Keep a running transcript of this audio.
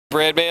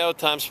Brad Mayo,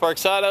 Tom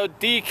Sparks Auto,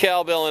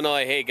 Dekalb,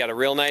 Illinois. Hey, got a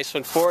real nice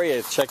one for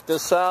you. Check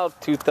this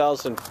out,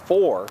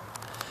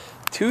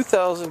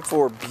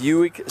 2004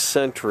 Buick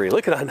Century.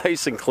 Look at how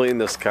nice and clean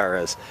this car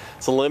is.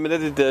 It's a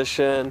limited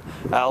edition,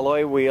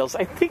 alloy wheels.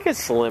 I think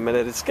it's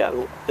limited. It's got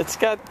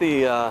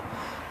the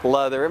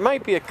leather. It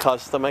might be a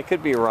custom. I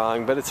could be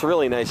wrong, but it's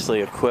really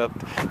nicely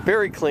equipped.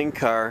 Very clean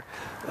car.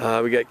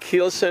 We got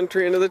keyless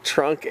entry into the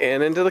trunk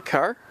and into the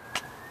car.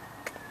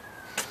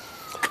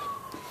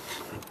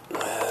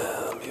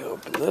 Let me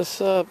open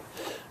this up.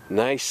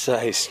 Nice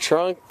size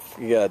trunk.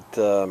 You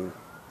got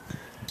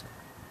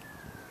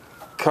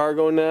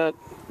cargo net,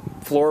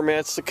 floor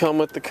mats to come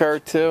with the car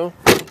too.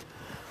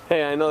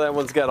 Hey, I know that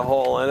one's got a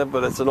hole in it,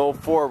 but it's an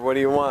 04. What do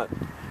you want?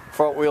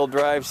 Front wheel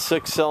drive,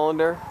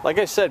 6-cylinder. Like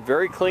I said,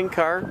 very clean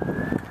car.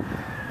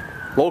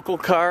 Local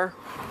car.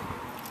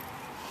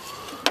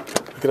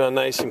 Look at how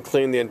nice and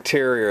clean the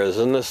interior is.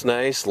 Isn't this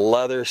nice?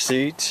 Leather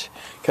seats.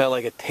 Kind of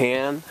like a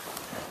tan.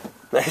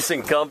 Nice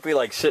and comfy,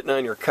 like sitting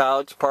on your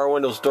couch. Power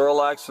windows, door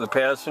locks for the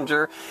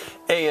passenger.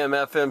 AM,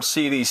 FM,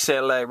 CD,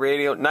 satellite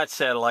radio. Not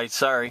satellite,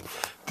 sorry.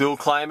 Dual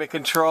climate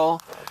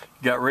control.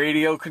 You got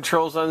radio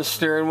controls on the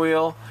steering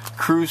wheel.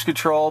 Cruise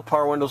control,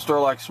 power windows,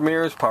 door locks,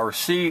 mirrors, power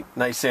seat.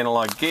 Nice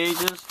analog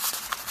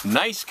gauges.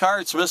 Nice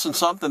car. It's missing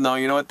something though.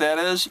 You know what that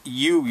is?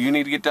 You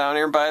need to get down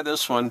here and buy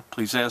this one.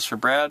 Please ask for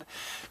Brad.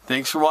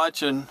 Thanks for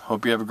watching.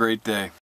 Hope you have a great day.